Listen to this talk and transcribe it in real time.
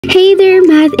Hey there,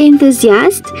 math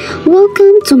enthusiast!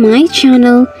 Welcome to my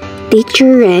channel,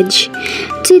 Teacher Reg.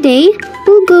 Today,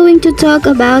 we're going to talk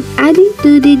about adding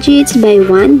two digits by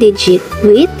one digit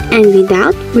with and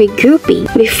without regrouping.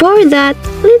 Before that,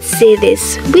 let's see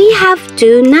this. We have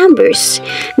two numbers,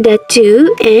 the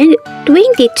 2 and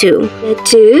 22. The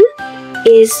 2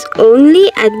 is only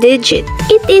a digit.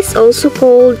 It is also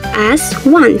called as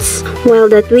ones, while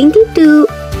the 22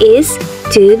 is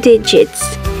two digits.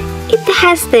 It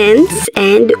has tens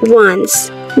and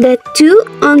ones. The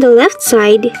 2 on the left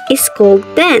side is called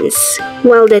tens,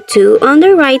 while the 2 on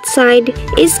the right side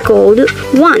is called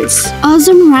ones.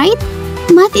 Awesome, right?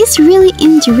 Math is really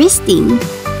interesting.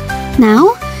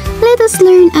 Now, let us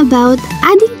learn about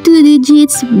adding two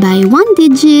digits by one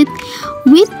digit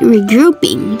with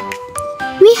regrouping.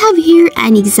 We have here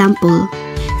an example.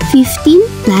 15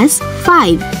 plus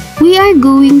 5. We are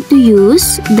going to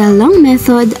use the long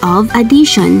method of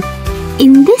addition.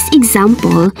 In this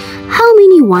example, how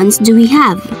many ones do we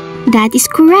have? That is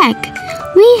correct.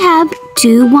 We have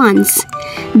two ones.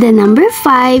 The number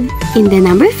 5 in the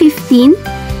number 15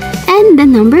 and the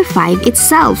number 5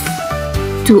 itself.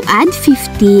 To add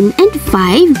 15 and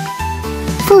 5,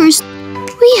 first,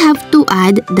 we have to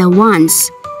add the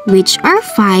ones, which are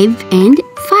 5 and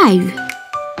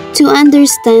 5. To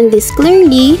understand this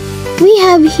clearly, we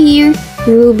have here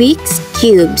Rubik's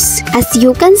Cubes. As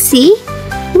you can see,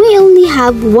 we only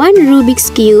have one Rubik's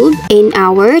Cube in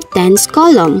our tens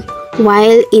column,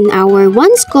 while in our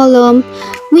ones column,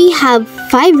 we have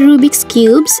 5 Rubik's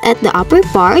Cubes at the upper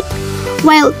part,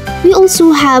 while we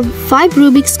also have 5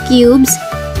 Rubik's Cubes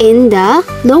in the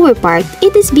lower part.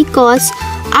 It is because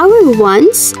our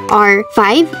ones are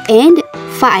 5 and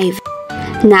 5.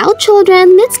 Now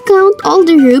children, let's count all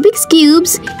the Rubik's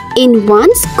Cubes in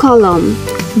ones column.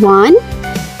 1,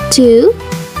 2,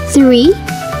 3,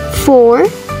 4,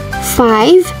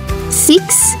 5,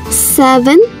 6,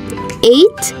 7,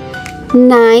 8,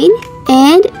 9,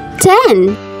 and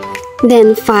 10.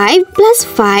 Then 5 plus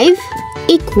 5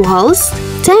 equals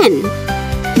 10.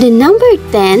 The number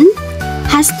 10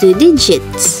 has two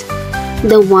digits,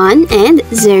 the 1 and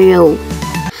 0.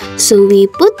 So we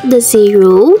put the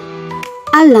 0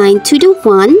 aligned to the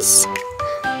ones,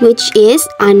 which is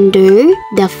under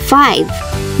the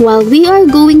 5, while we are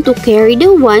going to carry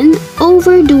the 1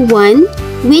 over the 1,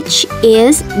 which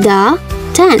is the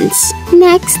tens.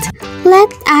 Next,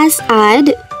 let us add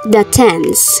the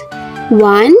tens.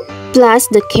 1 plus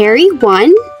the carry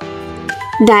 1,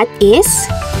 that is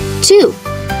 2.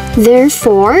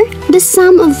 Therefore, the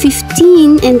sum of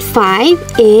 15 and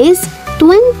 5 is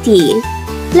 20.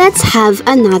 Let's have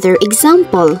another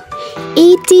example.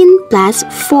 18 plus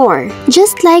 4.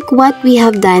 Just like what we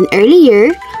have done earlier,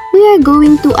 we are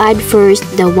going to add first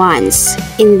the ones.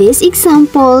 In this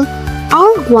example,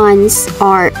 our ones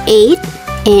are 8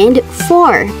 and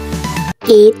 4.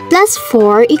 8 plus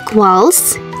 4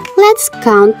 equals, let's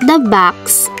count the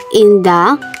box in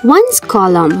the ones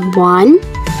column. 1,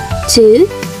 2,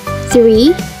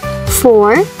 3,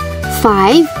 4,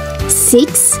 5,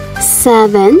 6,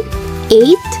 7,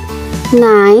 8,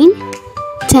 9,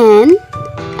 10,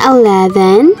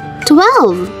 11,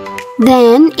 12.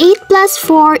 Then 8 plus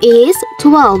 4 is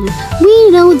 12. We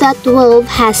know that 12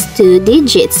 has two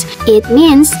digits. It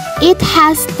means it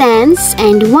has tens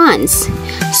and ones.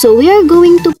 So we are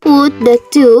going to put the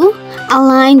 2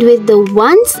 aligned with the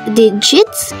ones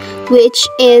digits, which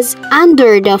is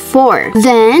under the 4.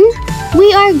 Then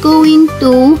we are going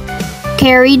to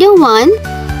carry the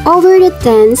 1 over the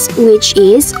tens, which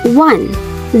is 1.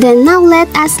 Then now let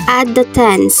us add the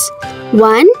tens.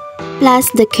 1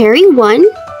 plus the carry 1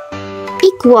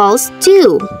 equals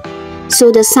 2.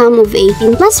 So the sum of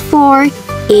 18 plus 4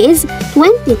 is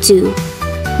 22.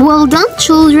 Well done,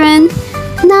 children!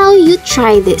 Now you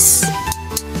try this.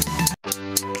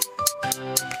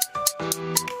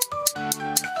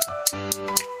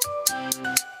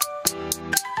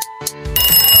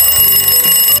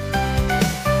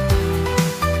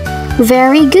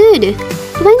 Very good!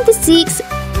 26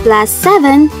 plus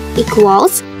 7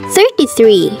 equals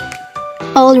 33.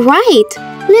 Alright,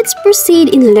 let's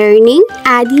proceed in learning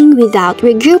adding without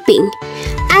regrouping.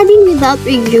 Adding without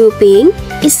regrouping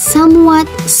is somewhat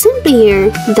simpler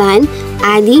than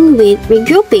adding with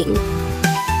regrouping.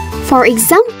 For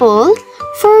example,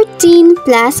 14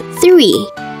 plus 3.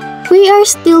 We are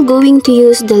still going to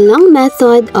use the long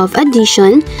method of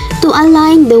addition to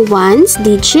align the ones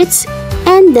digits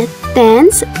and the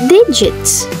tens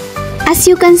digits. As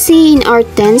you can see in our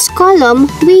tens column,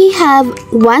 we have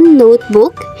one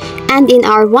notebook, and in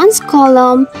our ones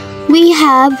column, we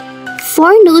have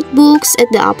 4 notebooks at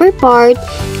the upper part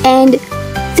and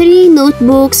 3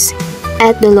 notebooks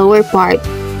at the lower part?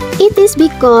 It is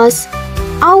because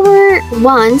our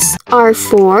ones are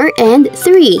 4 and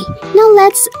 3. Now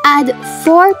let's add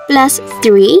 4 plus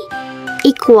 3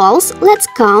 equals, let's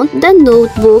count the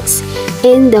notebooks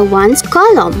in the ones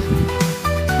column.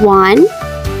 1,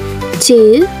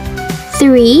 2,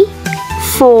 3,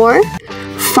 4,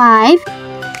 5,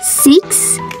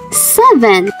 6,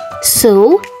 7.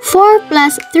 So 4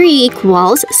 plus 3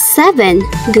 equals 7.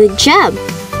 Good job!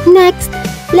 Next,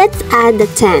 let's add the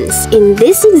tens. In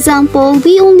this example,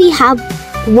 we only have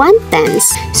 1 tens,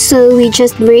 so we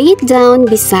just bring it down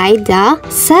beside the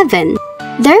 7.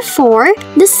 Therefore,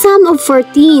 the sum of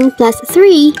 14 plus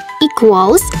 3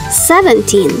 equals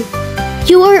 17.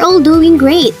 You are all doing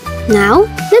great. Now,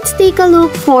 let's take a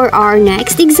look for our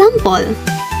next example.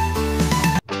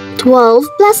 12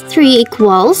 plus 3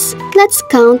 equals, let's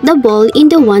count the ball in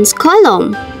the ones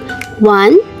column.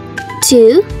 1,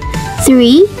 2,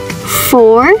 3,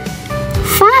 4,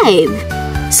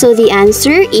 5. So the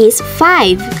answer is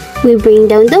 5. We bring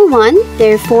down the 1,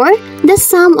 therefore, the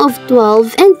sum of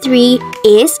 12 and 3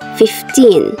 is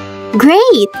 15.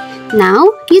 Great! Now,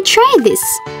 you try this.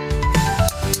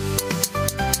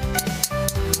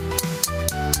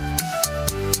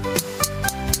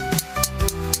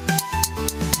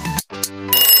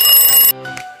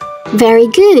 Very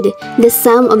good! The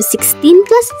sum of 16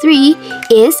 plus 3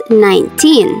 is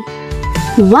 19.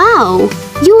 Wow!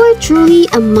 You are truly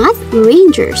a math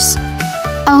rangers.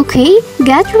 Okay,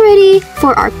 get ready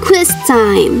for our quiz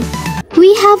time.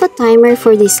 We have a timer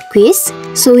for this quiz,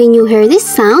 so when you hear this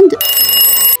sound,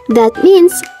 that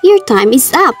means your time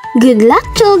is up. Good luck,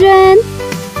 children!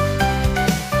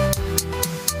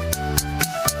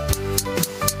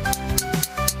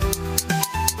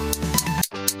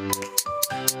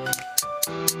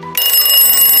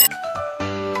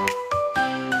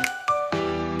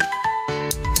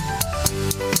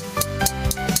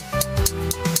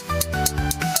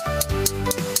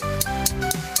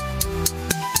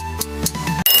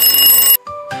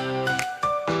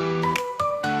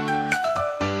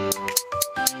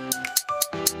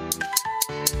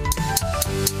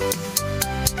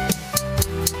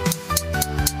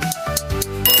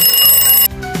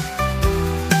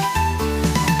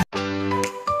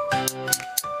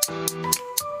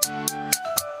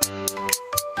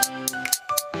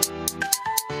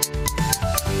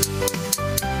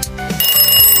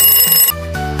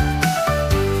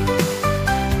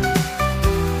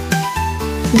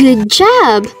 Good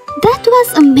job! That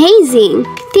was amazing!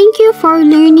 Thank you for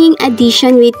learning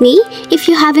addition with me. If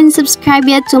you haven't subscribed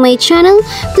yet to my channel,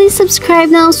 please subscribe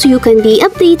now so you can be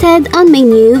updated on my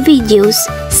new videos.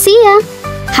 See ya!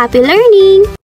 Happy learning!